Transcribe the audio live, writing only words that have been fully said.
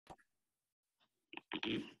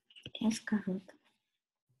All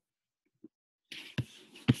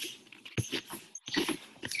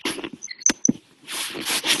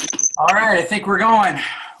right, I think we're going.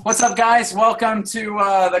 What's up, guys? Welcome to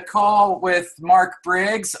the call with Mark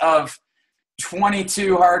Briggs of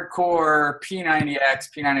 22 Hardcore P90X,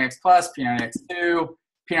 P90X Plus, P90X2,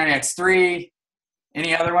 P90X3.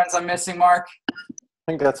 Any other ones I'm missing, Mark? I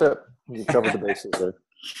think that's it. You covered the bases there.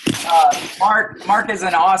 Mark is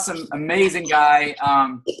an awesome, amazing guy.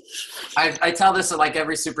 I tell this at like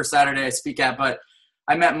every Super Saturday I speak at, but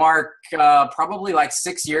I met Mark probably like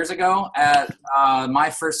 6 years ago at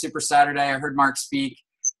my first Super Saturday. I heard Mark speak,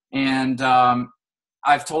 and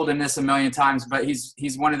I've told him this a million times, but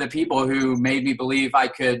he's one of the people who made me believe I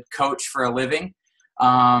could coach for a living,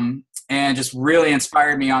 and just really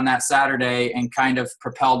inspired me on that Saturday and kind of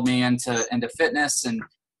propelled me into fitness and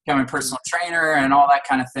becoming a personal trainer and all that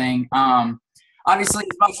kind of thing. Obviously,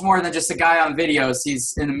 he's much more than just a guy on videos.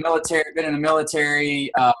 He's in the military, been in the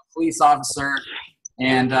military, police officer.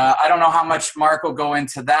 And I don't know how much Mark will go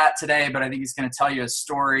into that today, but I think he's going to tell you a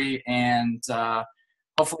story and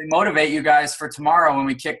hopefully motivate you guys for tomorrow when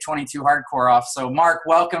we kick 22 Hardcore off. So, Mark,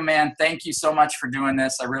 welcome, man. Thank you so much for doing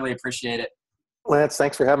this. I really appreciate it. Lance,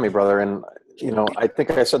 thanks for having me, brother. And, you know, I think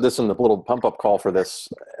I said this in the little pump-up call for this,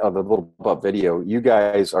 the little pump-up video. You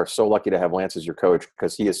guys are so lucky to have Lance as your coach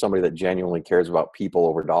because he is somebody that genuinely cares about people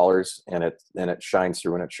over dollars, and it shines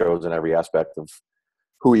through and it shows in every aspect of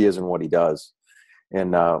who he is and what he does.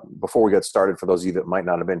 And before we get started, for those of you that might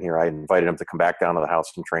not have been here, I invited him to come back down to the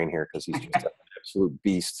house and train here because he's just an absolute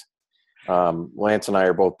beast. Lance and I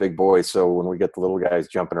are both big boys, so when we get the little guys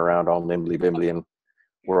jumping around all nimbly-bimbly and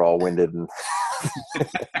we're all winded and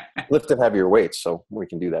lifted heavier weights, so we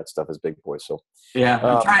can do that stuff as big boys. So yeah,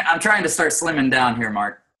 I'm trying to start slimming down here,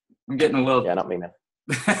 Mark. I'm getting a little. Yeah, not me, man.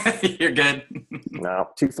 You're good. No,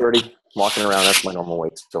 230, walking around. That's my normal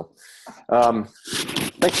weight. So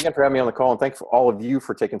thanks again for having me on the call, and thanks for all of you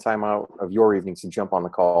for taking time out of your evenings to jump on the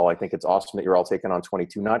call. I think it's awesome that you're all taking on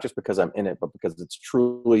 22, not just because I'm in it, but because it's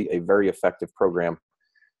truly a very effective program.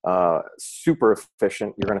 Super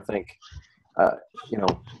efficient. You're going to think,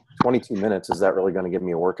 22 minutes, is that really going to give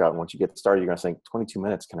me a workout? And once you get started, you're going to think, 22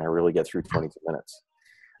 minutes, can I really get through 22 minutes?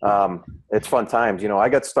 It's fun times. You know, I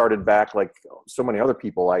got started back like so many other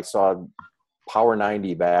people. I saw Power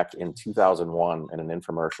 90 back in 2001 in an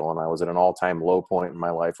infomercial, and I was at an all-time low point in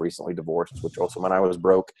my life, recently divorced, which also meant I was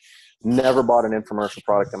broke. Never bought an infomercial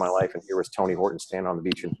product in my life, and here was Tony Horton standing on the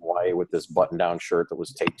beach in Hawaii with this button-down shirt that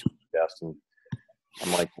was taped to his chest, and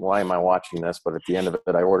I'm like, why am I watching this? But at the end of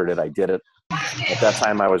it, I ordered it. I did it. At that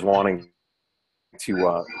time, I was wanting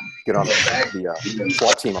to get on the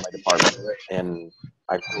SWAT team on my department, and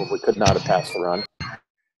I probably could not have passed the run.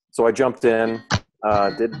 So I jumped in,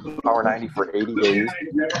 did Power 90 for 80 days,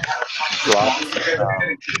 dropped. I'll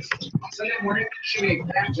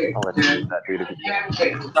let you use that, dude.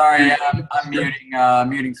 Sorry, I'm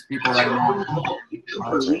muting some people right now.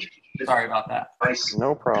 Sorry about that.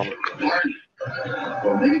 No problem.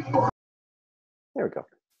 There we go.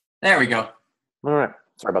 There we go. All right.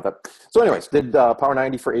 Sorry about that. So anyways, did Power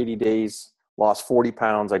 90 for 80 days, lost 40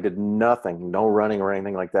 pounds. I did nothing, no running or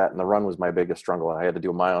anything like that. And the run was my biggest struggle. I had to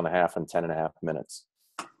do a mile and a half in 10.5 minutes.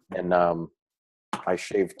 And I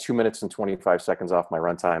shaved 2 minutes and 25 seconds off my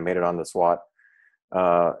run time, made it on the SWAT.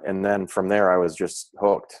 And then from there, I was just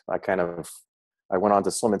hooked. I went on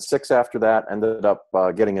to Slim and Six after that, ended up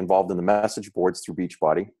getting involved in the message boards through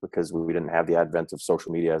Beachbody because we didn't have the advent of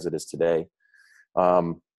social media as it is today.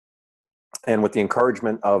 And with the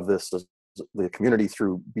encouragement of the community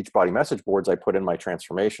through Beachbody message boards, I put in my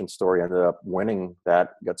transformation story, ended up winning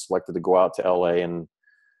that, got selected to go out to LA and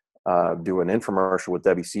do an infomercial with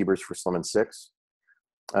Debbie Siebers for Slim and Six.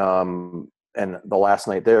 And the last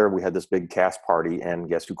night there, we had this big cast party, and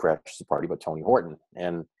guess who crashed the party but Tony Horton.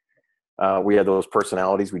 And we had those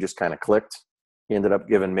personalities. We just kind of clicked. He ended up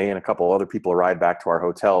giving me and a couple other people a ride back to our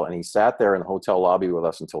hotel, and he sat there in the hotel lobby with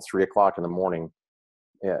us until 3:00 in the morning.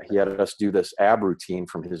 Yeah, he had us do this ab routine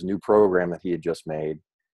from his new program that he had just made,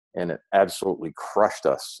 and it absolutely crushed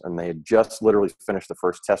us. And they had just literally finished the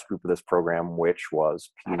first test group of this program, which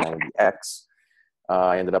was P90X.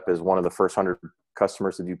 I ended up as one of the first 100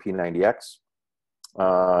 customers to do P90X.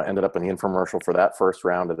 Ended up in the infomercial for that first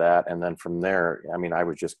round of that. And then from there, I mean, I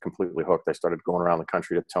was just completely hooked. I started going around the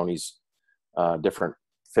country to Tony's different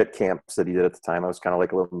fit camps that he did at the time. I was kind of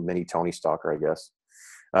like a little mini Tony stalker, I guess.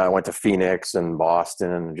 I went to Phoenix and Boston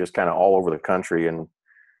and just kind of all over the country. And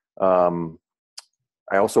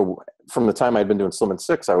I also, from the time I'd been doing Slim and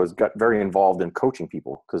Six, got very involved in coaching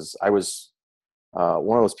people because I was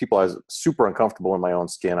one of those people. I was super uncomfortable in my own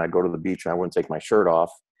skin. I'd go to the beach and I wouldn't take my shirt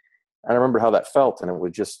off. And I remember how that felt, and it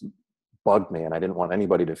would just bug me, and I didn't want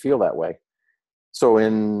anybody to feel that way. So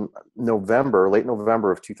in late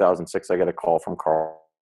November of 2006, I got a call from Carl,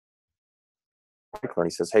 and he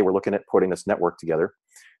says, "Hey, we're looking at putting this network together."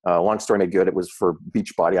 Long story made good. It was for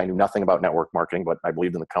Beachbody. I knew nothing about network marketing, but I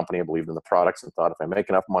believed in the company. I believed in the products, and thought if I make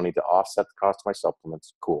enough money to offset the cost of my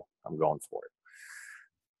supplements, cool, I'm going for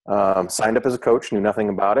it. Signed up as a coach, knew nothing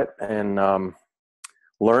about it, and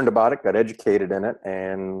learned about it, got educated in it.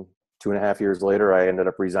 And 2.5 years later, I ended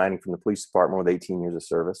up resigning from the police department with 18 years of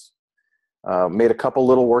service. Made a couple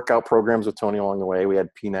little workout programs with Tony along the way. We had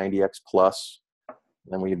P90X Plus,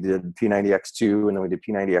 then we did P90X2, and then we did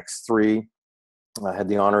P90X3. I had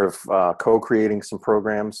the honor of co-creating some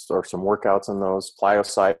programs or some workouts in those.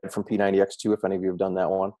 Plyoside from P90X2, if any of you have done that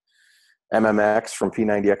one. MMX from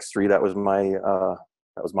P90X3. That was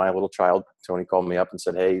my little child. Tony called me up and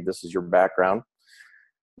said, "Hey, this is your background.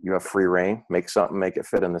 You have free reign. Make something, make it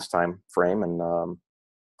fit in this time frame." And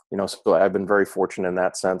so I've been very fortunate in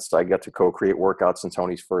that sense. I got to co-create workouts in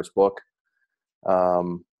Tony's first book.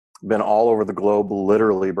 Been all over the globe,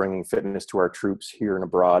 literally bringing fitness to our troops here and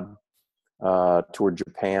abroad. Toured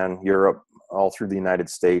Japan, Europe, all through the United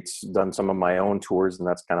States, done some of my own tours, and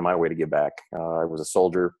that's kind of my way to give back. I was a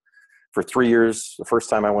soldier for 3 years. The first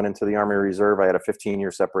time I went into the Army Reserve, I had a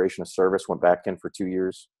 15-year separation of service, went back in for 2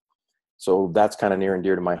 years. So that's kind of near and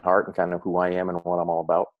dear to my heart and kind of who I am and what I'm all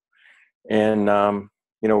about. And,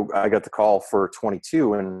 I got the call for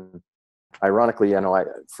 22, and ironically,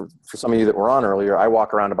 for some of you that were on earlier, I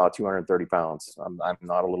walk around about 230 pounds. I'm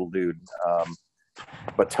not a little dude.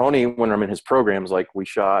 But Tony, when I'm in his programs, like we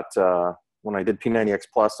shot, when I did P90X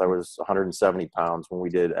Plus, I was 170 pounds. When we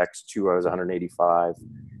did X2, I was 185.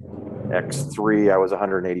 X3, I was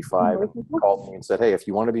 185. He called me and said, "Hey, if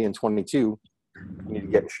you want to be in 22, you need to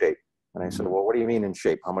get in shape." And I said, "Well, what do you mean in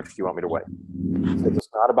shape? How much do you want me to weigh?" He said, "It's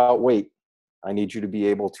not about weight. I need you to be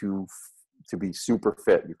able to be super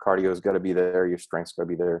fit. Your cardio's got to be there. Your strength's got to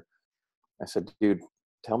be there." I said, "Dude,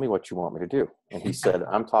 tell me what you want me to do." And he said,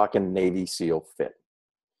 "I'm talking Navy SEAL fit."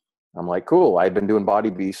 I'm like, cool. I'd been doing Body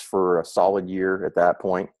Beast for a solid year at that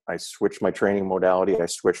point. I switched my training modality. I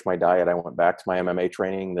switched my diet. I went back to my MMA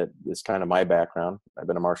training. That is kind of my background. I've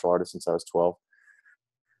been a martial artist since I was 12.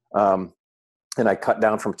 And I cut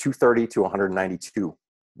down from 230 to 192,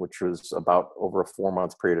 which was about over a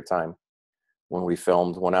 4-month period of time. When we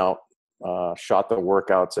filmed, went out, shot the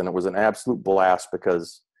workouts, and it was an absolute blast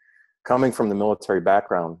because coming from the military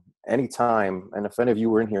background, anytime, and if any of you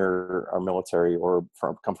were in here are military or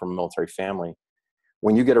come from a military family,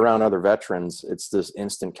 when you get around other veterans, it's this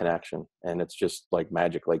instant connection, and it's just like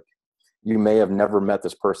magic. Like you may have never met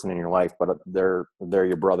this person in your life, but they're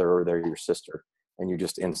your brother or they're your sister, and you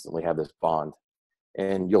just instantly have this bond.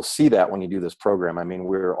 And you'll see that when you do this program. I mean,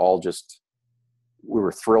 we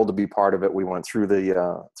were thrilled to be part of it. We went through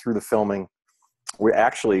the filming. We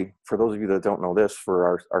actually, for those of you that don't know this,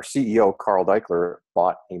 for our CEO, Carl Deichler,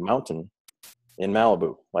 bought a mountain in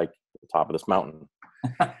Malibu, like the top of this mountain.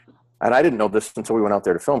 And I didn't know this until we went out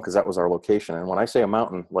there to film because that was our location. And when I say a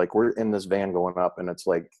mountain, like we're in this van going up and it's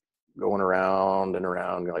like going around and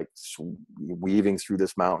around, like weaving through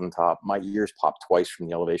this mountaintop. My ears popped twice from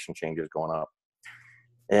the elevation changes going up.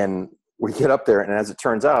 And we get up there, and as it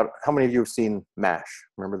turns out, how many of you have seen MASH?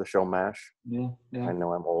 Remember the show MASH? Yeah. I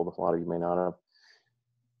know I'm old. A lot of you may not have.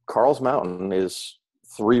 Carl's Mountain is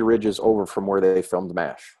 3 ridges over from where they filmed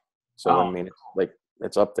MASH. So, I mean,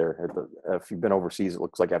 it's up there. If you've been overseas, it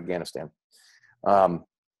looks like Afghanistan.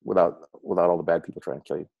 Without all the bad people trying to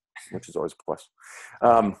kill you, which is always a plus.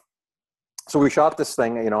 So we shot this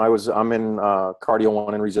thing. I'm in Cardio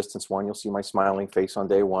 1 and Resistance 1. You'll see my smiling face on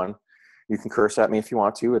day 1. You can curse at me if you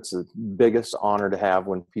want to. It's the biggest honor to have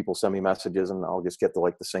when people send me messages, and I'll just get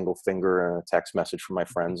the single finger and a text message from my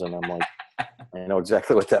friends, and I'm like, I know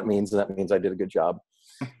exactly what that means, and that means I did a good job.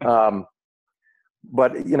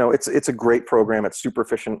 But it's a great program. It's super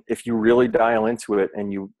efficient. If you really dial into it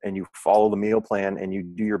and you follow the meal plan and you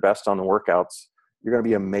do your best on the workouts, you're going to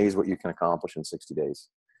be amazed what you can accomplish in 60 days.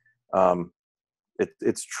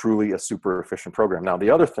 It's truly a super efficient program. Now,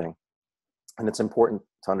 the other thing, and it's important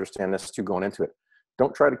to understand this too going into it,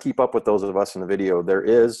 don't try to keep up with those of us in the video. There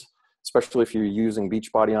is, especially if you're using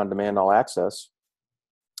Beachbody On Demand All Access,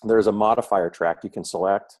 there's a modifier track you can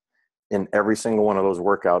select in every single one of those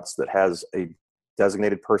workouts that has a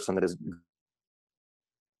designated person that is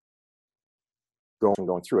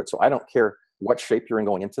going through it. So I don't care what shape you're in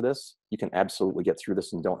going into this, you can absolutely get through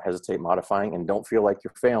this, and don't hesitate modifying, and don't feel like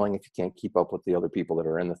you're failing if you can't keep up with the other people that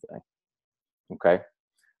are in the thing. Okay.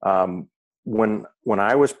 When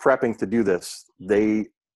I was prepping to do this, they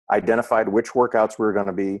identified which workouts we were going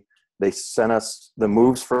to be. They sent us the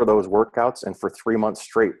moves for those workouts, and for 3 months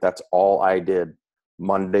straight, that's all I did.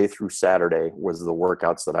 Monday through Saturday was the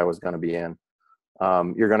workouts that I was going to be in.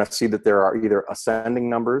 You're going to see that there are either ascending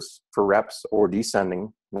numbers for reps or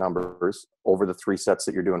descending numbers over the 3 sets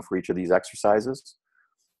that you're doing for each of these exercises.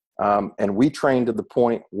 And we trained to the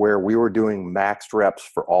point where we were doing maxed reps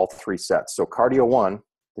for all 3 sets. So cardio 1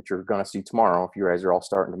 that you're going to see tomorrow, if you guys are all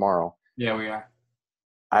starting tomorrow. Yeah, we are.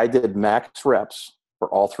 I did max reps for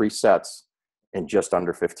all 3 sets in just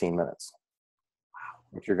under 15 minutes.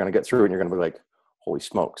 Which you're going to get through and you're going to be like, holy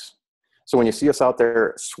smokes. So when you see us out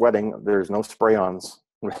there sweating, there's no spray-ons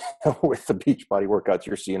with the Beachbody workouts.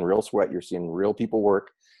 You're seeing real sweat. You're seeing real people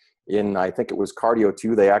work. In, I think it was cardio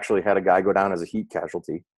 2, they actually had a guy go down as a heat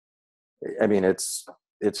casualty. I mean, it's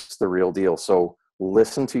the real deal. So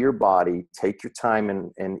listen to your body, take your time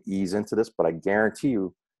and ease into this, but I guarantee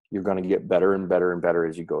you, you're going to get better and better and better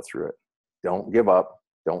as you go through it. Don't give up.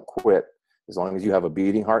 Don't quit. As long as you have a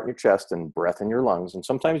beating heart in your chest and breath in your lungs. And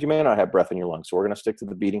sometimes you may not have breath in your lungs. So we're going to stick to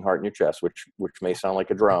the beating heart in your chest, which may sound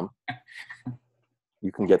like a drum.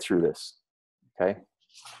 You can get through this. Okay.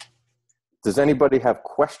 Does anybody have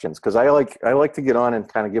questions? Because I like to get on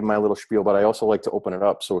and kind of give my little spiel, but I also like to open it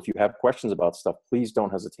up. So if you have questions about stuff, please don't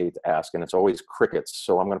hesitate to ask. And it's always crickets.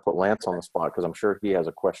 So I'm going to put Lance on the spot because I'm sure he has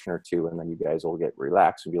a question or two. And then you guys will get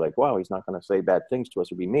relaxed and be like, wow, he's not going to say bad things to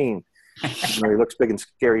us or be mean. You know, he looks big and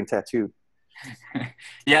scary and tattooed.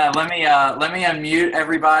 Yeah, let me unmute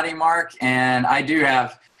everybody, Mark. And I do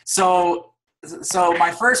have so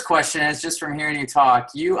my first question is just from hearing you talk.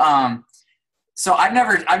 You so I've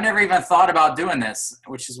never even thought about doing this,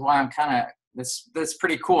 which is why I'm kind of that's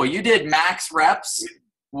pretty cool. You did max reps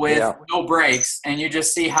with no breaks, and you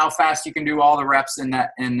just see how fast you can do all the reps in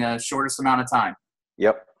the shortest amount of time.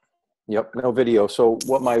 Yep, no video. So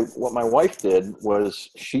what my wife did was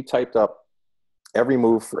she typed up every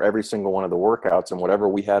move for every single one of the workouts, and whatever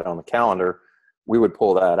we had on the calendar, we would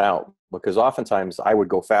pull that out because oftentimes I would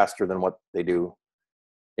go faster than what they do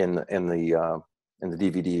in the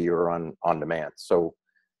DVD or on demand. So,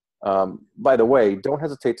 by the way, don't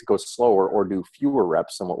hesitate to go slower or do fewer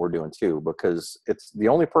reps than what we're doing too, because it's the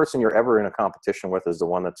only person you're ever in a competition with is the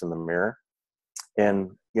one that's in the mirror.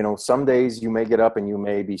 And, you know, some days you may get up and you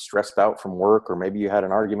may be stressed out from work, or maybe you had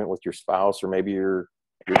an argument with your spouse, or maybe your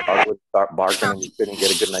dog would start barking and you couldn't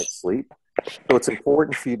get a good night's sleep. So it's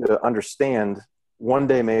important for you to understand one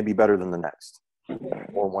day may be better than the next,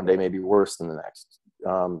 or one day may be worse than the next.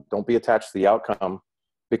 Don't be attached to the outcome,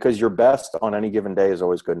 because your best on any given day is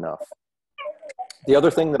always good enough. The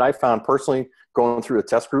other thing that I found personally going through a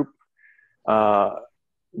test group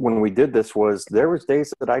when we did this was there was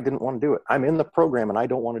days that I didn't want to do it. I'm in the program and I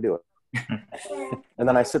don't want to do it. And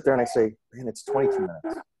then I sit there and I say, man, it's 22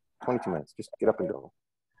 minutes. 22 minutes. Just get up and go.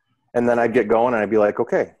 And then I'd get going and I'd be like,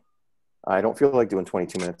 okay, I don't feel like doing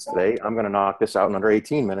 22 minutes today. I'm going to knock this out in under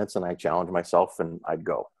 18 minutes. And I challenge myself and I'd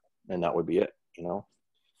go. And that would be it, you know?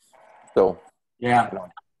 So, yeah, you know,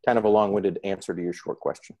 kind of a long-winded answer to your short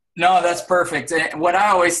question. No, that's perfect. And what I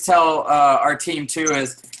always tell our team too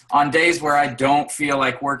is on days where I don't feel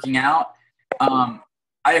like working out,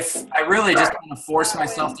 I really just want to force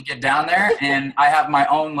myself to get down there, and I have my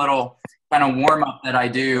own little kind of warm-up that I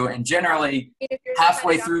do. And generally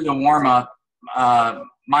halfway through the warm-up,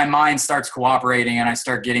 my mind starts cooperating and I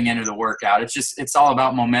start getting into the workout. It's all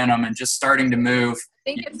about momentum and just starting to move.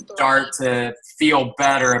 You start to feel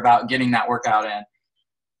better about getting that workout in.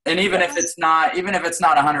 And even if it's not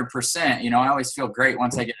 100%, you know, I always feel great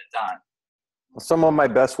once I get it done. Some of my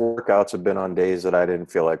best workouts have been on days that I didn't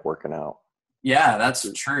feel like working out. Yeah,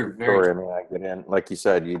 that's true. Very true. I mean, I get in, like you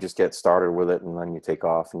said, you just get started with it and then you take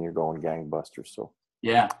off and you're going gangbusters. So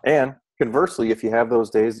yeah. And conversely, if you have those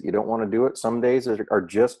days that you don't want to do it, some days are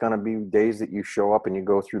just going to be days that you show up and you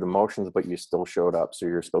go through the motions, but you still showed up. So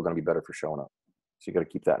you're still going to be better for showing up. So you got to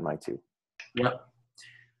keep that in mind too. Yep.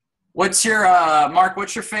 What's your Mark?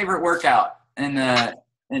 What's your favorite workout in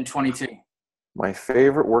 22? My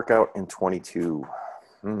favorite workout in 22.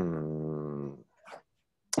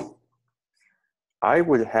 I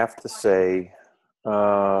would have to say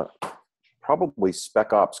probably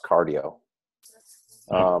Spec Ops cardio.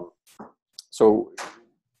 So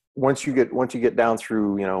once you get down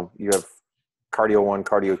through, you know, you have cardio 1,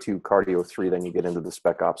 cardio 2, cardio 3, then you get into the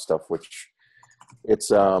Spec Ops stuff, which it's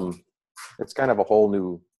kind of a whole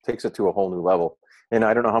new, takes it to a whole new level. And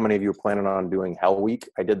I don't know how many of you are planning on doing Hell Week.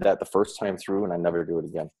 I did that the first time through and I never do it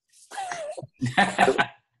again.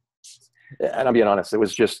 And I'm being honest, it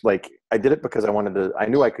was just like, I did it because I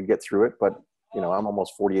knew I could get through it, but you know, I'm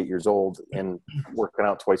almost 48 years old and working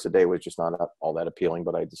out twice a day was just not all that appealing,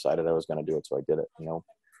 but I decided I was going to do it. So I did it, you know,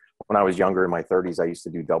 when I was younger in my 30s, I used to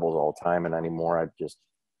do doubles all the time, and anymore I just,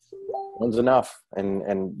 one's enough.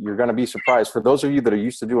 And you're going to be surprised. For those of you that are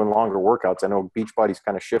used to doing longer workouts, I know Beachbody's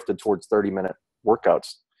kind of shifted towards 30-minute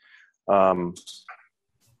workouts.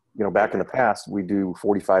 You know, back in the past, we do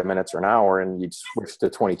 45 minutes or an hour, and you'd switch to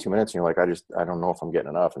 22 minutes, and you're like, I don't know if I'm getting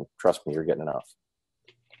enough. And trust me, you're getting enough.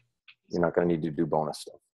 You're not going to need to do bonus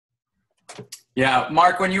stuff. Yeah.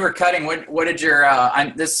 Mark, when you were cutting, what did your,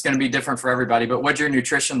 this is going to be different for everybody, but what did your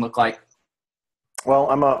nutrition look like? Well,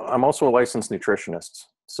 I'm also a licensed nutritionist.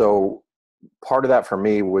 So part of that for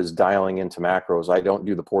me was dialing into macros. I don't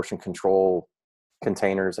do the portion control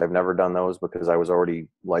containers. I've never done those because I was already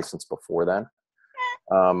licensed before then.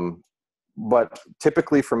 But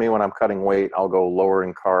typically for me, when I'm cutting weight, I'll go lower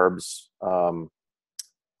in carbs,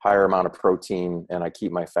 higher amount of protein, and I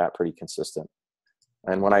keep my fat pretty consistent.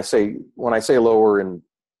 And when I say lower in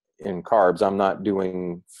carbs, I'm not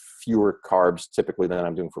doing fewer carbs typically than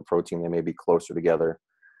I'm doing for protein. They may be closer together.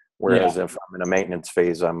 Whereas if I'm in a maintenance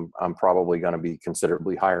phase, I'm probably going to be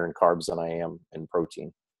considerably higher in carbs than I am in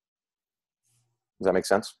protein. Does that make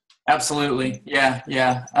sense? Absolutely. Yeah.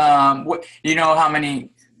 Yeah. You know how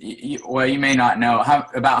many, well, you may not know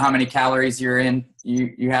about how many calories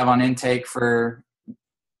you have on intake for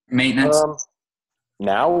maintenance?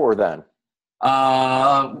 Now or then?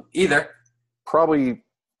 Either. Probably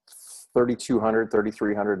 3,200,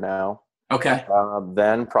 3,300 now. Okay.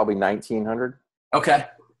 Then probably 1,900. Okay.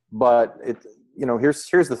 But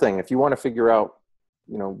here's the thing. If you want to figure out,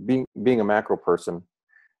 being a macro person,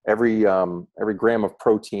 every gram of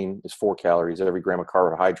protein is 4 calories. Every gram of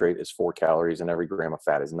carbohydrate is 4 calories, and every gram of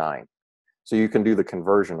fat is 9. So you can do the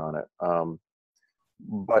conversion on it.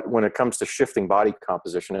 But when it comes to shifting body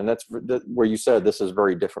composition, and that's where you said this is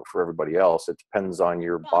very different for everybody else. It depends on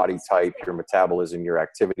your body type, your metabolism, your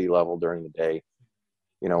activity level during the day.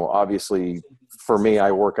 Obviously for me,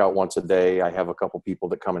 I work out once a day. I have a couple people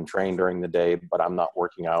that come and train during the day, but I'm not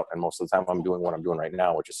working out. And most of the time I'm doing what I'm doing right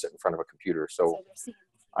now, which is sit in front of a computer. So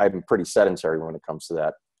I'm pretty sedentary when it comes to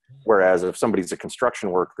that. Whereas if somebody's a construction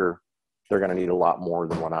worker, they're going to need a lot more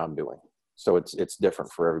than what I'm doing. So it's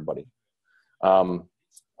different for everybody.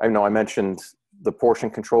 I know I mentioned the portion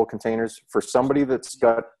control containers. For somebody that's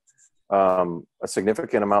got a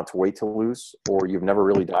significant amount of weight to lose, or you've never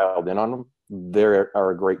really dialed in on them, they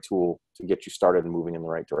are a great tool to get you started and moving in the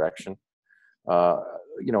right direction.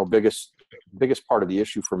 Biggest part of the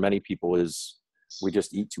issue for many people is we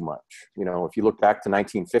just eat too much. If you look back to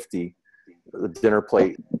 1950, the dinner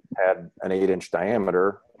plate had an 8-inch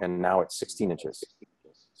diameter, and now it's 16 inches.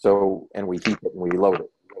 So, and we heat it and we load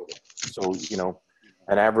it. So,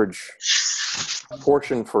 an average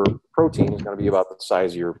portion for protein is going to be about the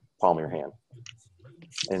size of your palm of your hand,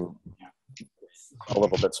 and a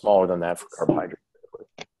little bit smaller than that for carbohydrate.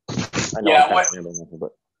 I know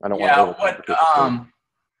but I don't want to.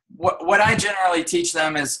 What I generally teach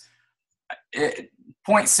them is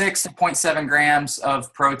 0.6 to 0.7 grams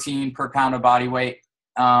of protein per pound of body weight.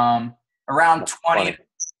 Around 20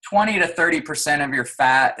 to 30% of your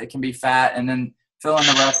fat. It can be fat, and then fill in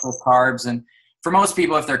the rest with carbs. And for most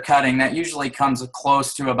people, if they're cutting, that usually comes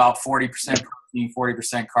close to about 40% protein,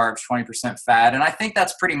 40% carbs, 20% fat. And I think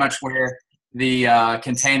that's pretty much where the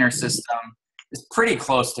container system is pretty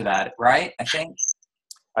close to that, right? I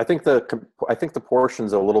think the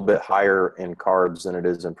portion's a little bit higher in carbs than it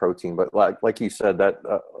is in protein, but like you said, that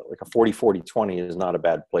like a 40-40-20 is not a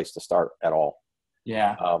bad place to start at all.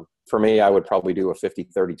 Yeah. For me, I would probably do a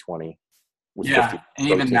 50-30-20. Yeah, and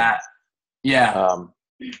even that. Yeah.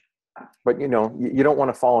 But you don't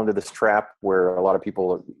want to fall into this trap where a lot of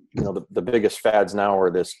people, the biggest fads now are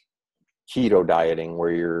this keto dieting,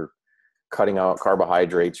 where you're cutting out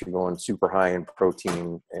carbohydrates, you're going super high in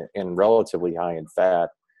protein and relatively high in fat.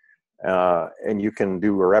 And you can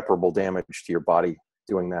do irreparable damage to your body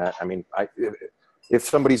doing that. I mean, if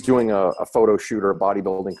somebody's doing a photo shoot or a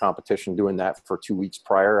bodybuilding competition, doing that for 2 weeks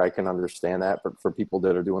prior, I can understand that. But for people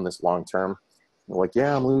that are doing this long-term, they're like,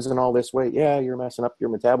 yeah, I'm losing all this weight. Yeah, you're messing up your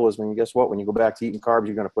metabolism. And guess what? When you go back to eating carbs,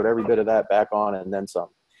 you're going to put every bit of that back on and then some.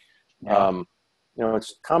 Yeah.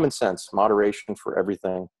 It's common sense, moderation for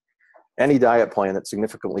everything. Any diet plan that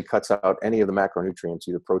significantly cuts out any of the macronutrients,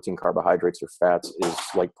 either protein, carbohydrates, or fats, is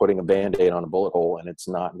like putting a Band-Aid on a bullet hole, and it's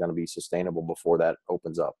not going to be sustainable before that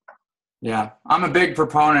opens up. Yeah. I'm a big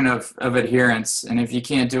proponent of adherence. And if you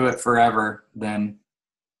can't do it forever, then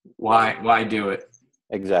why do it?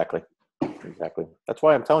 Exactly. That's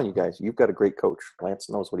why I'm telling you guys, you've got a great coach. Lance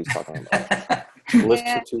knows what he's talking about.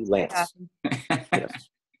 Listen to Lance. Yes.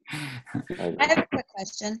 I have a quick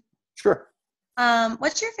question. Sure.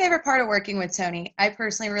 What's your favorite part of working with Tony? I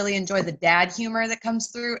personally really enjoy the dad humor that comes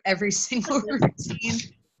through every single routine.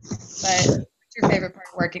 But what's your favorite part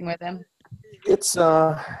of working with him? It's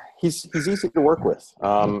he's easy to work with.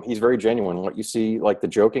 He's very genuine. What you see, like the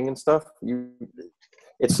joking and stuff,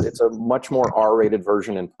 it's a much more R-rated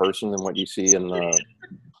version in person than what you see in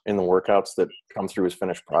the workouts that come through as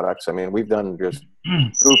finished products. I mean, we've done just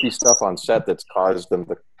goofy stuff on set that's caused them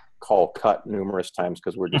to call cut numerous times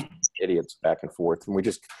because we're just idiots back and forth, and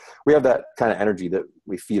we have that kind of energy that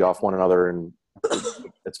we feed off one another, and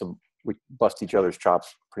we bust each other's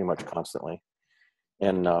chops pretty much constantly.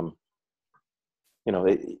 And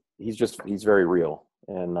he's very real,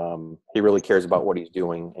 and he really cares about what he's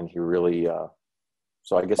doing, and he really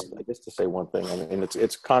so I guess to say one thing, I mean,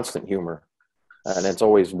 it's constant humor, and it's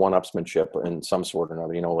always one-upsmanship in some sort or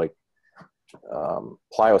another. Like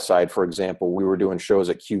Plyoside, for example, we were doing shows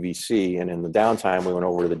at QVC, and in the downtime we went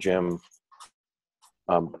over to the gym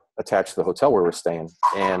attached to the hotel where we're staying,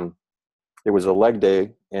 and it was a leg day,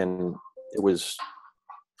 and it was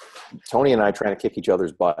Tony and I trying to kick each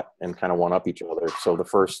other's butt and kind of one up each other. So the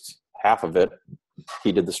first half of it,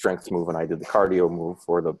 he did the strength move and I did the cardio move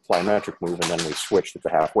or the plyometric move, and then we switched at the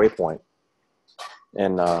halfway point.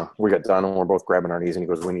 And we got done, and we're both grabbing our knees, and he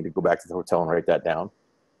goes, "We need to go back to the hotel and write that down."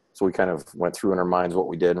 So we kind of went through in our minds what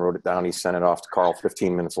we did and wrote it down. He sent it off to Carl.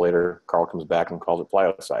 15 minutes later, Carl comes back and calls it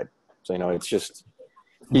Plyoside. So, it's just,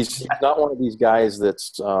 he's not one of these guys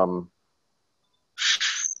that's,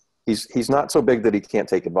 he's not so big that he can't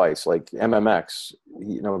take advice. Like MMX,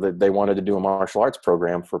 they wanted to do a martial arts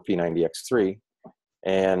program for P90X3,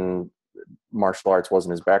 and martial arts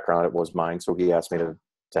wasn't his background, it was mine. So he asked me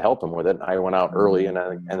to help him with it. I went out early, and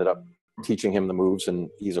I ended up teaching him the moves, and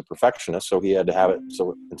he's a perfectionist, so he had to have it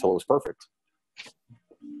until it was perfect.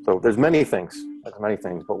 So there's many things,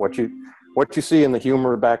 but what you see in the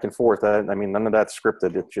humor back and forth, I mean, none of that's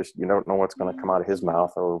scripted. It's just, you don't know what's going to come out of his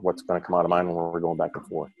mouth or what's going to come out of mine when we're going back and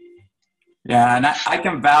forth. Yeah, and I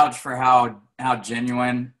can vouch for how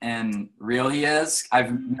genuine and real he is.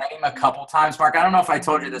 I've met him a couple times, Mark. I don't know if I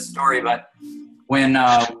told you this story, but when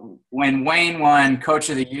Wayne won Coach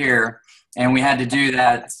of the Year, and we had to do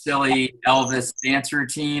that silly Elvis dance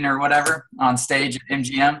routine or whatever on stage at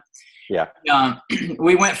MGM. Yeah.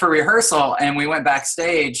 We went for rehearsal, and we went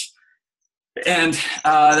backstage, and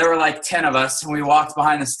there were like 10 of us, and we walked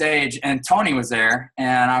behind the stage, and Tony was there,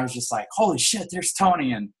 and I was just like, holy shit, there's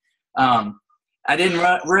Tony. And I didn't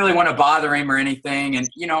really want to bother him or anything. And,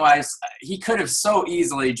 he could have so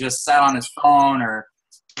easily just sat on his phone or,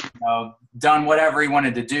 done whatever he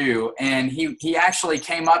wanted to do. And he actually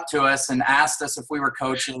came up to us and asked us if we were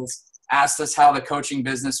coaches, asked us how the coaching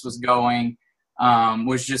business was going,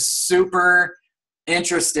 was just super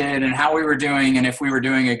interested in how we were doing and if we were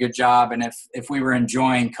doing a good job and if we were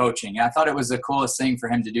enjoying coaching. And I thought it was the coolest thing for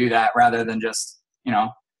him to do that, rather than just,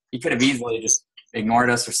 he could have easily just ignored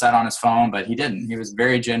us or sat on his phone, but he didn't. He was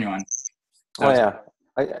very genuine. So, oh yeah.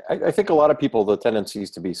 I think a lot of people, the tendency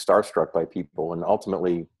is to be starstruck by people, and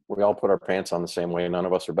ultimately we all put our pants on the same way. None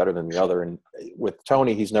of us are better than the other. And with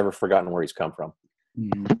Tony, he's never forgotten where he's come from.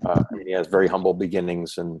 Mm-hmm. He has very humble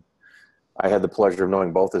beginnings, and I had the pleasure of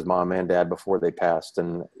knowing both his mom and dad before they passed.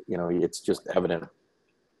 And, it's just evident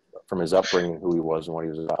from his upbringing who he was and what he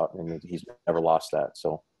was about. And he's never lost that.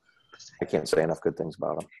 So I can't say enough good things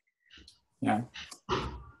about him. Yeah.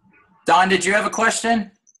 Don, did you have a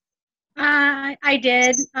question? I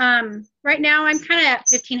did. Right now I'm kind of at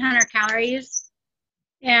 1,500 calories,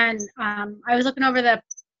 and I was looking over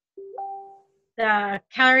the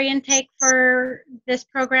calorie intake for this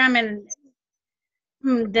program, and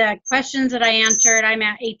the questions that I answered, I'm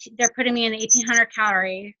at 18. They're putting me in 1,800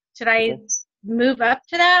 calorie. Should I move up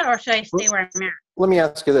to that, or should I stay where I'm at? Let me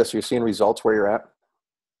ask you this: you're seeing results where you're at?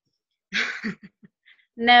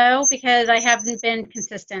 No, because I haven't been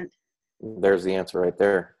consistent. There's the answer right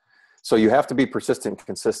there. So you have to be persistent and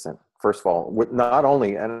consistent, first of all. Not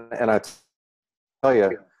only, and I tell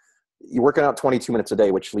you, you're working out 22 minutes a day,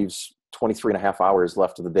 which leaves 23 and a half hours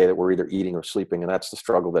left of the day that we're either eating or sleeping, and that's the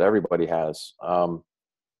struggle that everybody has.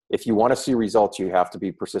 If you want to see results, you have to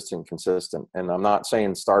be persistent and consistent. And I'm not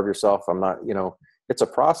saying starve yourself. I'm not, it's a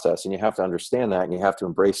process, and you have to understand that, and you have to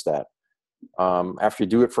embrace that. After you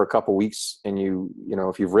do it for a couple weeks, and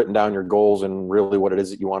if you've written down your goals and really what it is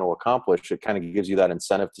that you want to accomplish, it kind of gives you that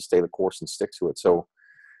incentive to stay the course and stick to it. So,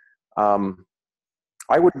 I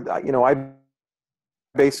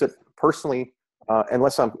base it personally,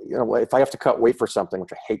 unless I'm, if I have to cut weight for something,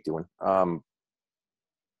 which I hate doing,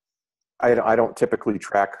 I don't typically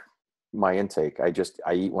track my intake. I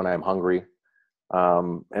eat when I'm hungry,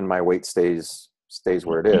 and my weight stays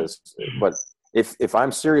where it is. But if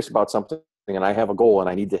I'm serious about something and I have a goal and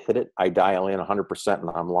I need to hit it, I dial in 100% and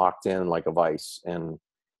I'm locked in like a vice. And,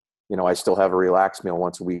 I still have a relaxed meal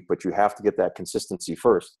once a week, but you have to get that consistency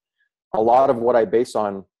first. A lot of what I base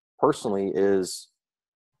on personally is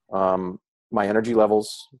my energy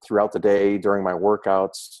levels throughout the day during my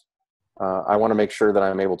workouts. I want to make sure that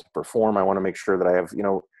I'm able to perform. I want to make sure that I have,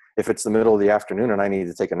 if it's the middle of the afternoon and I need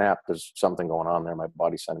to take a nap, there's something going on there. My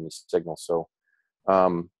body's sending me signals. So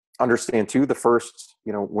understand too, the first,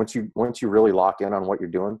 once you really lock in on what you're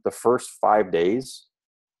doing, the first 5 days,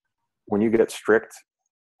 when you get strict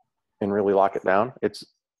and really lock it down, it's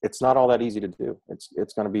not all that easy to do.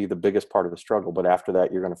 It's going to be the biggest part of the struggle, but after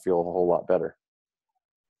that, you're going to feel a whole lot better.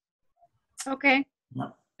 Okay.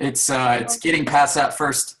 It's getting past that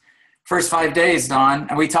first 5 days, Don.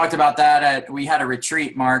 And we talked about that we had a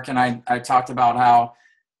retreat, Mark, and I talked about how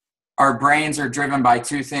our brains are driven by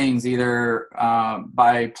two things, either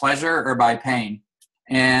by pleasure or by pain.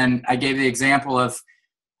 And I gave the example of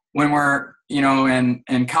when we're,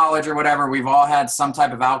 in college or whatever, we've all had some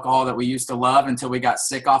type of alcohol that we used to love until we got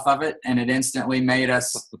sick off of it, and it instantly made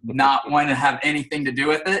us not want to have anything to do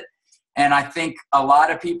with it. And I think a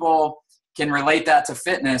lot of people can relate that to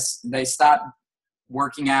fitness. They stop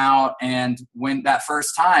working out, and when that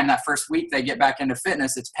first week they get back into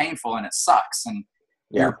fitness, it's painful and it sucks. And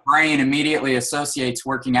your brain immediately associates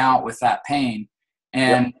working out with that pain.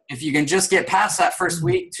 And if you can just get past that first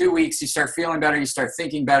week, 2 weeks, you start feeling better, you start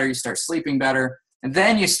thinking better, you start sleeping better, and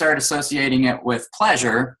then you start associating it with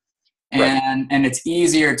pleasure, and it's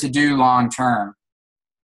easier to do long term.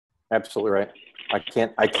 Absolutely right. I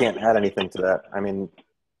can't add anything to that. I mean,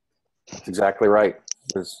 that's exactly right.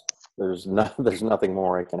 There's nothing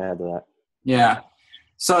more I can add to that. Yeah.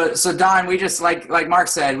 So Don, we just like Mark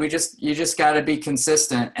said, you just got to be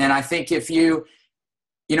consistent. And I think if we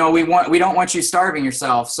don't want you starving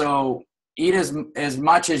yourself. So eat as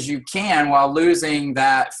much as you can while losing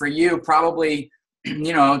that, for you, probably, 2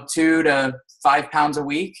 to 5 pounds a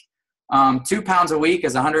week. 2 pounds a week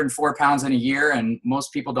is 104 pounds in a year. And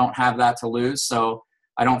most people don't have that to lose. So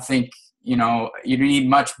I don't think, you need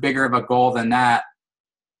much bigger of a goal than that.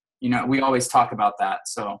 We always talk about that.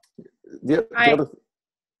 So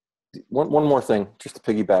one more thing, just to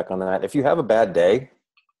piggyback on that. If you have a bad day,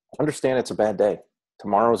 understand it's a bad day.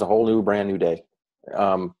 Tomorrow is a whole new, brand new day.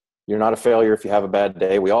 You're not a failure if you have a bad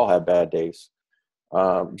day. We all have bad days.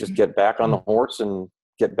 Just get back on the horse and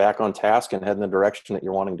get back on task and head in the direction that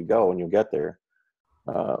you're wanting to go, and you'll get there.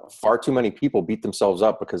 Far too many people beat themselves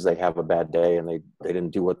up because they have a bad day and they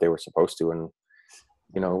didn't do what they were supposed to. And,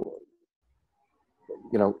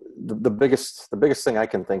 the biggest thing I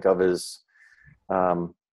can think of is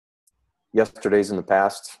yesterday's in the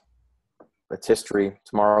past. It's history.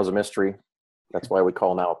 Tomorrow's a mystery. That's why we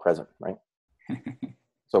call now a present, right?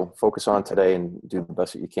 So focus on today and do the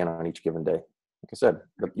best that you can on each given day. Like I said,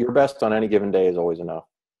 your best on any given day is always enough.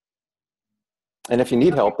 And if you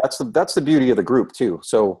need help, that's the beauty of the group too.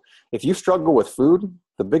 So if you struggle with food,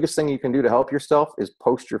 the biggest thing you can do to help yourself is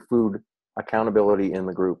post your food accountability in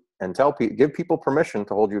the group and give people permission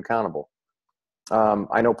to hold you accountable.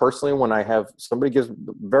 I know personally, when I have somebody the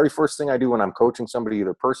very first thing I do when I'm coaching somebody,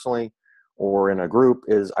 either personally or in a group,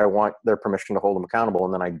 is I want their permission to hold them accountable.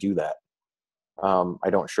 And then I do that. I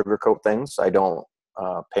don't sugarcoat things. I don't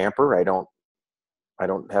pamper. I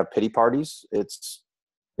don't have pity parties. It's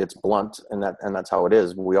blunt, and that's how it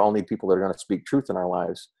is. We all need people that are going to speak truth in our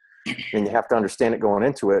lives. And you have to understand it going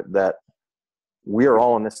into it, that we are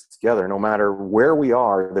all in this together. No matter where we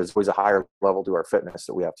are, there's always a higher level to our fitness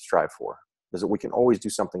that we have to strive for, is that we can always do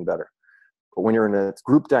something better. But when you're in a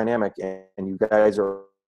group dynamic and you guys are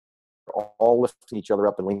all lifting each other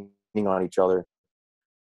up and leaning on each other,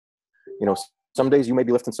 some days you may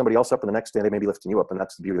be lifting somebody else up, and the next day they may be lifting you up. And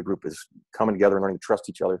that's the beauty of the group, is coming together and learning to trust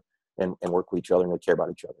each other and work with each other and really care about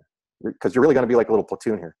each other. Because you're really going to be like a little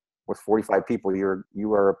platoon here. With 45 people,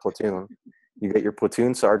 you are a platoon. You get your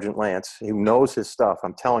platoon sergeant Lance, who knows his stuff.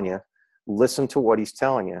 I'm telling you, listen to what he's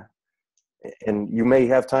telling you. And you may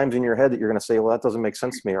have times in your head that you're going to say, well, that doesn't make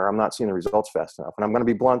sense to me, or I'm not seeing the results fast enough. And I'm going to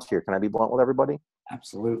be blunt here. Can I be blunt with everybody?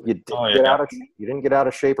 Absolutely. You didn't get out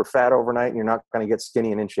of shape or fat overnight, and you're not going to get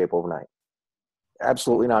skinny and in shape overnight.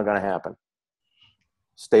 Absolutely not going to happen.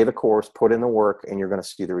 Stay the course, put in the work, and you're going to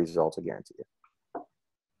see the results, I guarantee you.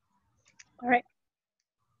 All right.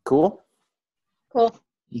 Cool? Cool.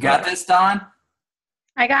 You got this, Don?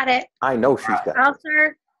 I got it. I know she's got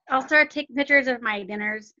it. I'll start taking pictures of my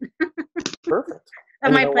dinners. Perfect.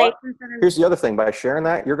 Of my plates. Here's the other thing. By sharing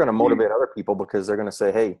that, you're going to motivate other people, because they're going to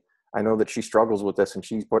say, hey, I know that she struggles with this, and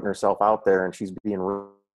she's putting herself out there, and she's being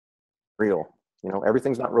real.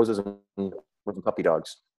 Everything's not roses and puppy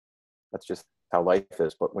dogs. That's just how life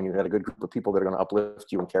is. But when you had a good group of people that are going to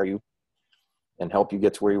uplift you and carry you and help you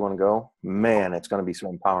get to where you want to go, man, it's going to be so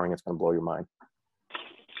empowering. It's going to blow your mind.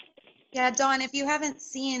 Yeah, Dawn, if you haven't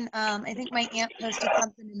seen, I think my aunt posted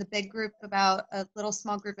something in the big group about a little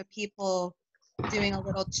small group of people doing a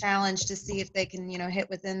little challenge to see if they can, hit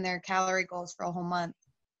within their calorie goals for a whole month.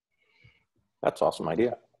 That's an awesome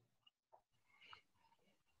idea.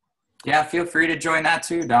 Yeah, feel free to join that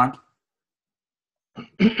too, Don.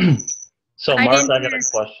 So, Mark, I got a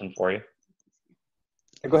question for you.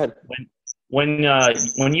 Go ahead. When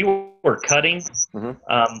you were cutting,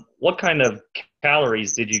 Mm-hmm. what kind of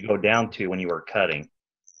calories did you go down to when you were cutting?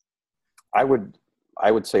 I would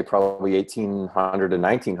say probably 1,800 to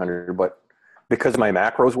 1,900, but because my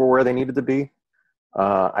macros were where they needed to be,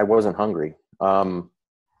 I wasn't hungry. And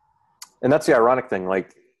that's the ironic thing.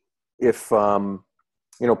 Like if,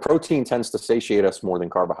 protein tends to satiate us more than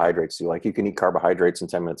carbohydrates do. Like you can eat carbohydrates and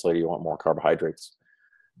 10 minutes later, you want more carbohydrates.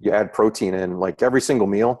 You add protein in, like every single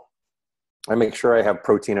meal, I make sure I have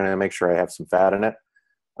protein and I make sure I have some fat in it.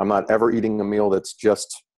 I'm not ever eating a meal that's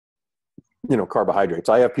just, carbohydrates.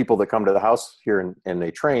 I have people that come to the house here and they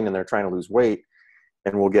train and they're trying to lose weight,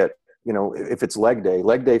 and we'll get, if it's leg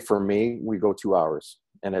day for me, we go 2 hours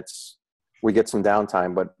and we get some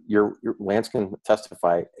downtime, but Lance can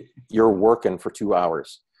testify, you're working for 2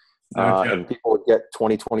 hours. Okay. And people would get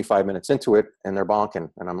 20, 25 minutes into it and they're bonking.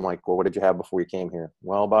 And I'm like, well, what did you have before you came here?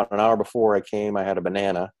 Well, about an hour before I came, I had a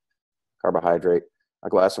banana, carbohydrate, a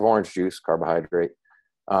glass of orange juice, carbohydrate,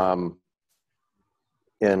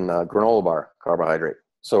 in a granola bar, carbohydrate.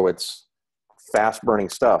 So it's fast burning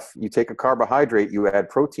stuff. You take a carbohydrate, you add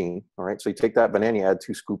protein. All right. So you take that banana, you add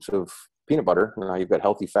 2 scoops of peanut butter. Now you've got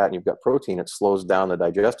healthy fat and you've got protein. It slows down the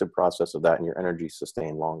digestive process of that and your energy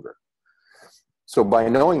sustained longer. So by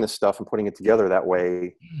knowing this stuff and putting it together that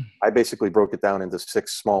way, I basically broke it down into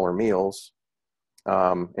 6 smaller meals.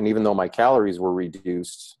 And even though my calories were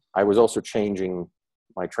reduced, I was also changing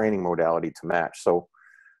my training modality to match. So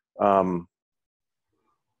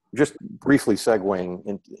just briefly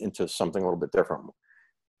segueing into something a little bit different.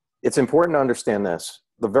 It's important to understand this.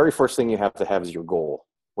 The very first thing you have to have is your goal.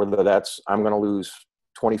 Whether that's, I'm going to lose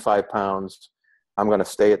 25 pounds, I'm going to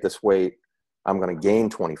stay at this weight, I'm going to gain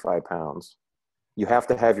 25 pounds. You have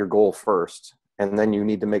to have your goal first. And then you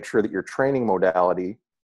need to make sure that your training modality,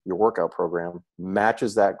 your workout program,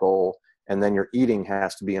 matches that goal. And then your eating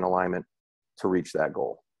has to be in alignment to reach that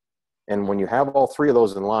goal. And when you have all 3 of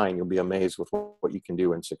those in line, you'll be amazed with what you can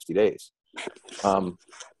do in 60 days. And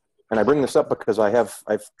I bring this up because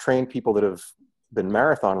I've trained people that have been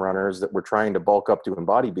marathon runners that were trying to bulk up doing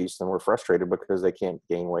body beasts and were frustrated because they can't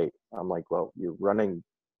gain weight. I'm like, well, you're running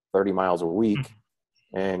 30 miles a week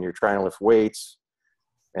and you're trying to lift weights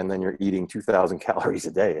and then you're eating 2,000 calories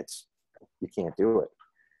a day. You can't do it.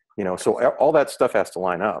 So all that stuff has to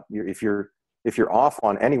line up. If you're off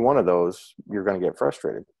on any one of those, you're going to get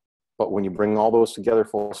frustrated. But when you bring all those together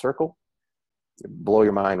full circle, you blow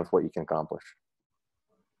your mind with what you can accomplish.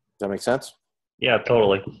 Does that make sense? Yeah,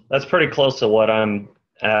 totally. That's pretty close to what I'm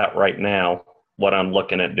at right now, what I'm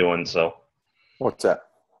looking at doing. So what's that?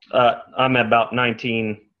 I'm at about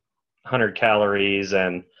 1,900 calories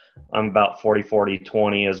and I'm about 40, 40,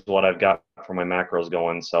 20 is what I've got for my macros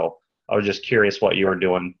going. So I was just curious what you were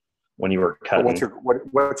doing when you were cutting. What's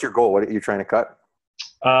your goal? What are you trying to cut?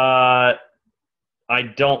 I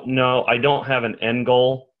don't know. I don't have an end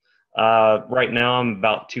goal. Right now I'm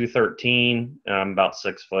about 213 and I'm about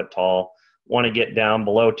 6 foot tall. Want to get down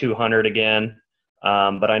below 200 again.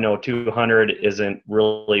 But I know 200 isn't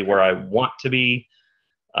really where I want to be.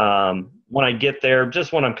 When I get there,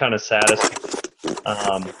 just when I'm kind of satisfied,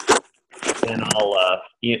 then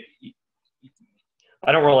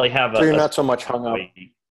I don't really have So you're not so much hung up.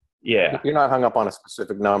 Yeah. You're not hung up on a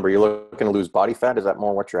specific number. You're looking to lose body fat. Is that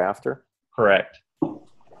more what you're after? Correct.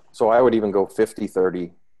 So I would even go 50,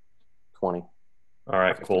 30, 20. All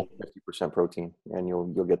right, cool. 50% protein, and you'll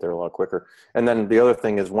get there a lot quicker. And then the other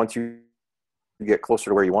thing is once you get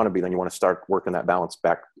closer to where you want to be, then you want to start working that balance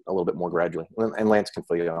back a little bit more gradually. And Lance can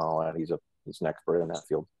fill you in on all that. He's an expert in that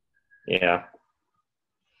field. Yeah.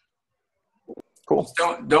 Cool.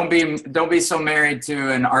 Don't be so married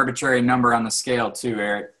to an arbitrary number on the scale too,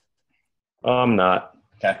 Eric. I'm not.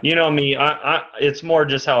 Okay. You know me. I it's more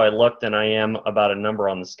just how I look than I am about a number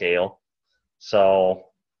on the scale. So.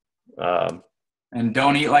 And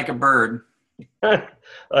don't eat like a bird.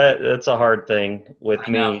 That's a hard thing with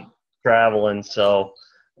me traveling. So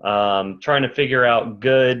trying to figure out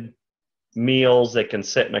good meals that can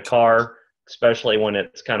sit in a car, especially when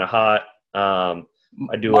it's kind of hot. I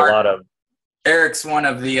do a lot of. Eric's one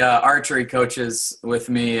of the archery coaches with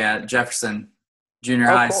me at Jefferson Junior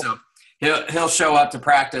High. Cool. So he'll show up to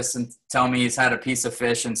practice and tell me he's had a piece of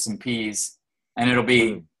fish and some peas. and it'll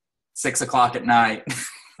be 6 o'clock at night.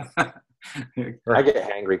 I get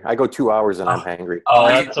hangry. I go 2 hours and I'm hangry. Oh,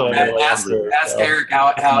 that's what ask Eric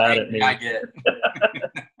how angry I get.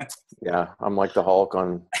 Yeah, I'm like the Hulk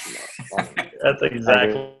on That's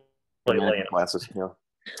exactly classes. Yeah.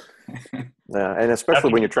 Yeah, and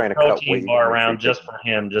especially when you're trying to cut weight. Protein bar around just for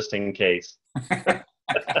him, just in case.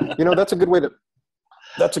 That's a good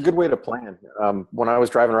way to plan. When I was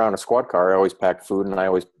driving around a squad car, I always packed food, and I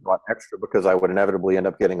always bought extra because I would inevitably end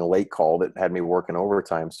up getting a late call that had me working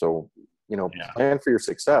overtime. So, plan for your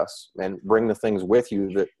success and bring the things with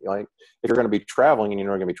you that, like, if you're going to be traveling and you're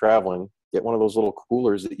not going to be traveling, get one of those little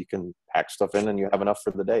coolers that you can pack stuff in and you have enough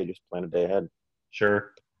for the day. Just plan a day ahead.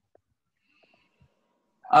 Sure.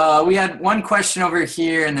 We had one question over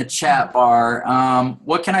here in the chat bar.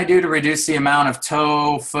 What can I do to reduce the amount of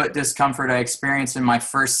toe, foot discomfort I experience in my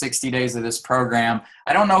first 60 days of this program?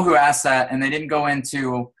 I don't know who asked that, and they didn't go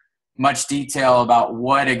into much detail about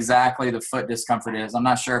what exactly the foot discomfort is. I'm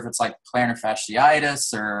not sure if it's like plantar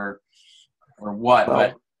fasciitis or what,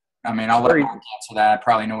 but I mean, I'll let Mark answer that. I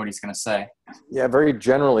probably know what he's going to say. Yeah, very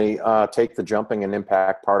generally, take the jumping and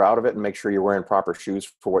impact part out of it and make sure you're wearing proper shoes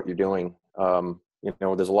for what you're doing.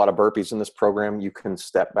 There's a lot of burpees in this program. You can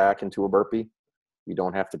step back into a burpee. You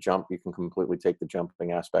don't have to jump. You can completely take the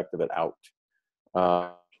jumping aspect of it out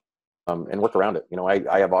and work around it.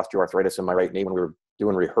 I have osteoarthritis in my right knee. When we were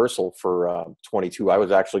doing rehearsal for 22, I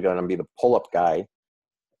was actually going to be the pull-up guy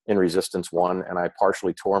in resistance 1, and I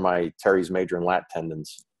partially tore my teres major and lat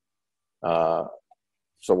tendons.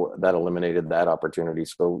 So that eliminated that opportunity.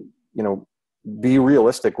 So, be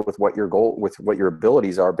realistic with what your goal, with what your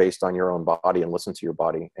abilities are based on your own body, and listen to your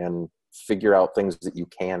body and figure out things that you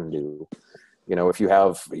can do. If you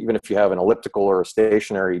have an elliptical or a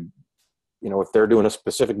stationary, if they're doing a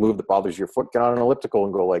specific move that bothers your foot, get on an elliptical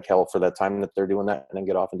and go like hell for that time that they're doing that, and then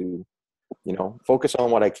get off and do, focus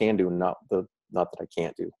on what I can do, not that I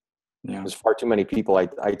can't do. Yeah. There's far too many people I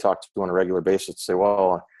talk to on a regular basis say,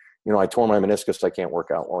 well, I tore my meniscus, I can't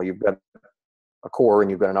work out. Well, you've got a core and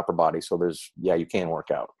you've got an upper body. So you can work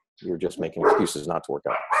out. You're just making excuses not to work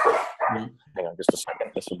out. Mm-hmm. Hang on just a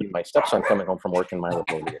second. This will be my stepson coming home from work in my little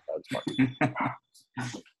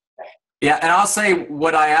Yeah. And I'll say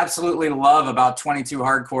what I absolutely love about 22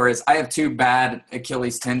 hardcore is I have 2 bad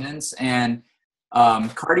Achilles tendons, and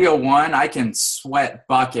cardio 1, I can sweat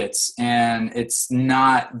buckets and it's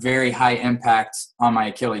not very high impact on my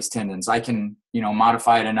Achilles tendons. I can,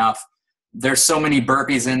 modify it enough. There's so many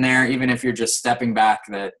burpees in there, even if you're just stepping back,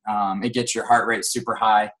 that it gets your heart rate super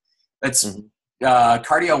high. That's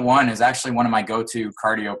cardio 1 is actually one of my go-to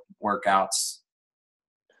cardio workouts.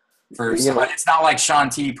 It's not like Sean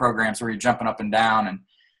T programs where you're jumping up and down and.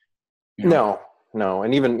 No.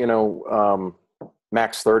 And even,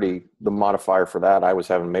 max 30, the modifier for that, I was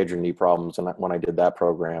having major knee problems when I did that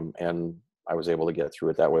program, and I was able to get through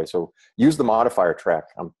it that way. So use the modifier track.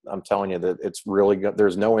 I'm telling you that it's really good.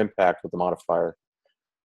 There's no impact with the modifier.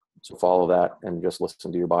 So follow that and just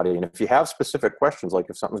listen to your body. And if you have specific questions, like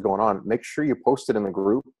if something's going on, make sure you post it in the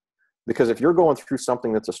group, because if you're going through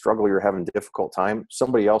something that's a struggle, you're having a difficult time,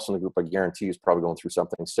 somebody else in the group, I guarantee, is probably going through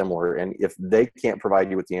something similar. And if they can't provide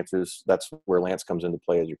you with the answers, that's where Lance comes into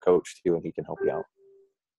play as your coach too, and he can help you out.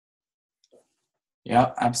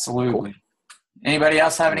 Yeah, absolutely. Cool. Anybody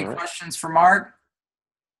else have any questions for Mark?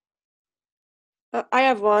 I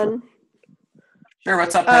have one. Sure.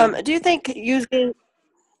 What's up? Do you think using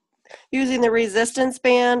the resistance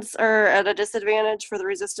bands are at a disadvantage for the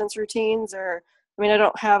resistance routines? Or, I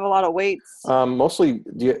don't have a lot of weights. Mostly,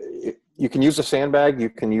 you can use a sandbag. You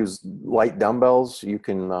can use light dumbbells. You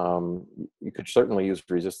could certainly use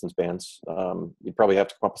resistance bands. You'd probably have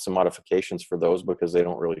to come up with some modifications for those because they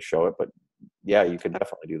don't really show it. But yeah, you could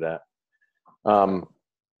definitely do that.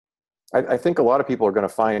 I think a lot of people are going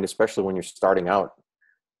to find, especially when you're starting out,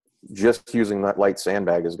 just using that light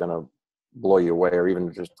sandbag is going to blow you away. Or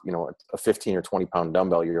even just, a 15 or 20 pound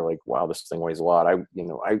dumbbell, you're like, wow, this thing weighs a lot.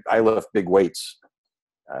 I lift big weights.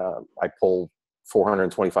 I pull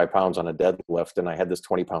 425 pounds on a deadlift, and I had this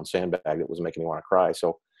 20 pound sandbag that was making me want to cry.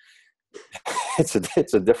 So it's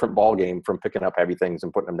a different ball game from picking up heavy things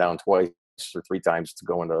and putting them down twice or 3 times to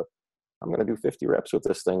go into, I'm going to do 50 reps with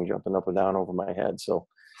this thing jumping up and down over my head. So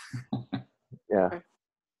yeah.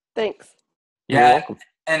 Thanks. Yeah.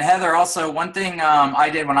 And Heather, also one thing I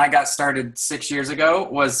did when I got started 6 years ago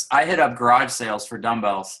was I hit up garage sales for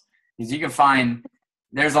dumbbells, because you can find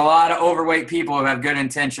there's a lot of overweight people who have good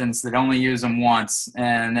intentions that only use them once,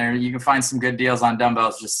 and you can find some good deals on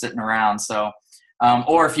dumbbells just sitting around. So,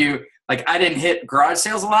 or if you like, I didn't hit garage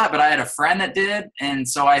sales a lot, but I had a friend that did, and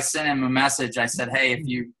so I sent him a message. I said, hey,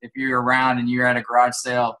 if you're around and you're at a garage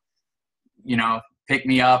sale, pick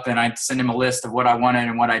me up, and I'd send him a list of what I wanted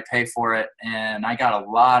and what I'd pay for it. And I got a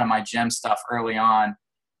lot of my gym stuff early on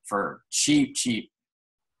for cheap.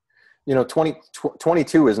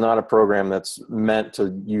 22 is not a program that's meant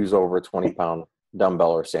to use over a 20-pound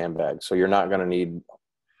dumbbell or sandbag. So you're not going to need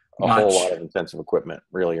a whole lot of intensive equipment.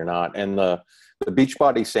 Really, you're not. And the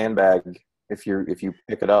Beachbody sandbag, if you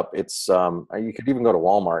pick it up, it's you could even go to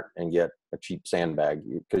Walmart and get a cheap sandbag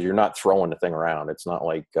because you're not throwing the thing around. It's not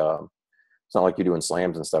like you're doing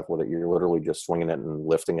slams and stuff with it. You're literally just swinging it and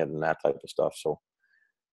lifting it and that type of stuff. So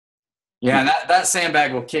yeah, that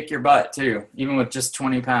sandbag will kick your butt too, even with just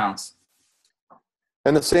 20 pounds.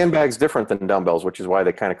 And the sandbag's different than dumbbells, which is why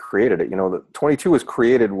they kind of created it. The 22 was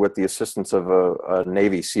created with the assistance of a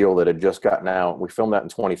Navy SEAL that had just gotten out. We filmed that in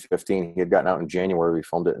 2015. He had gotten out in January. We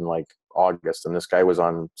filmed it in like August. And this guy was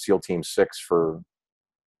on SEAL Team 6 for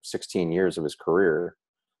 16 years of his career.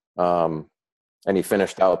 And he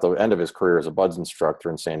finished out the end of his career as a BUDS instructor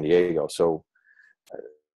in San Diego. So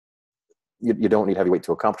you don't need heavy weight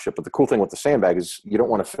to accomplish it. But the cool thing with the sandbag is you don't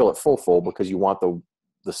want to fill it full because you want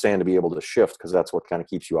the sand to be able to shift, because that's what kind of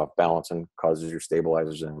keeps you off balance and causes your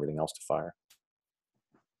stabilizers and everything else to fire.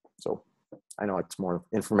 So I know it's more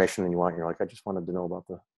information than you want. You're like, I just wanted to know about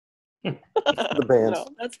the bands. No,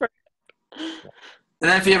 that's right. And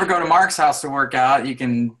then if you ever go to Mark's house to work out, you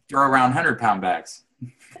can throw around 100-pound bags.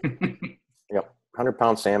 Yep.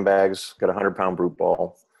 100-pound sandbags, got a 100-pound brute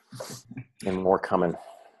ball, and more coming.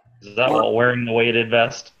 Is that while wearing the weighted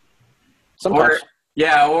vest? Sometimes.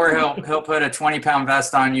 Or he'll put a 20-pound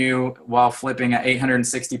vest on you while flipping an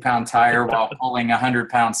 860-pound tire while pulling a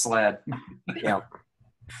 100-pound sled. Yeah.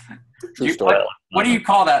 True story. What do you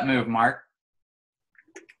call that move, Mark?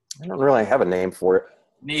 I don't really have a name for it.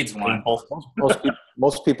 Needs one.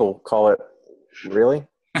 Most people call it, really?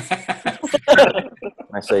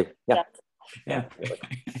 I say, yeah. Yeah.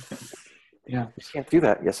 Yeah. You can't do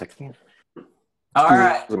that. Yes, I can. All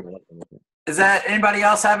right. Is that anybody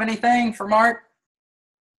else have anything for Mark?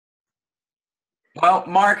 Well,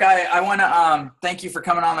 Mark, I want to thank you for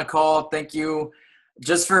coming on the call. Thank you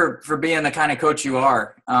just for being the kind of coach you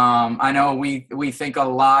are. I know we think a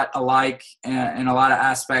lot alike in a lot of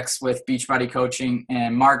aspects with Beachbody coaching,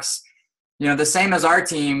 and Mark's, the same as our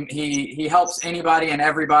team. He helps anybody and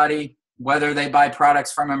everybody, whether they buy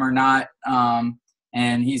products from him or not.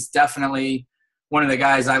 And he's definitely one of the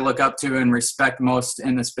guys I look up to and respect most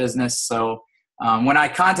in this business. So when I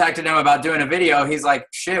contacted him about doing a video, he's like,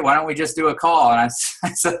 shit, why don't we just do a call? And I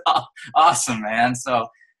said, oh, awesome, man. So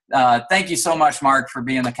thank you so much, Mark, for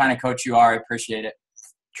being the kind of coach you are. I appreciate it.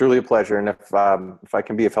 Truly a pleasure. And if I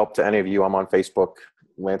can be of help to any of you, I'm on Facebook.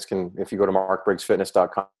 Lance if you go to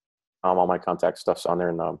markbriggsfitness.com, all my contact stuff's on there.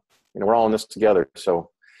 And, we're all in this together. So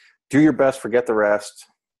do your best, forget the rest.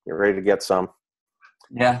 Get ready to get some.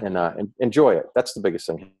 Yeah. And enjoy it. That's the biggest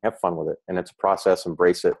thing. Have fun with it. And it's a process.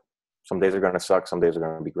 Embrace it. Some days are going to suck. Some days are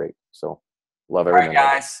going to be great. So love everything. All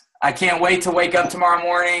right, guys. I can't wait to wake up tomorrow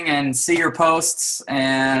morning and see your posts.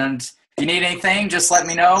 And if you need anything, just let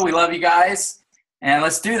me know. We love you guys. And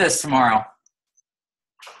let's do this tomorrow.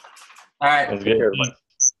 All right.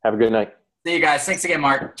 Have a good night. See you guys. Thanks again,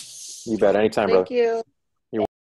 Mark. You bet. Anytime, brother. Thank you.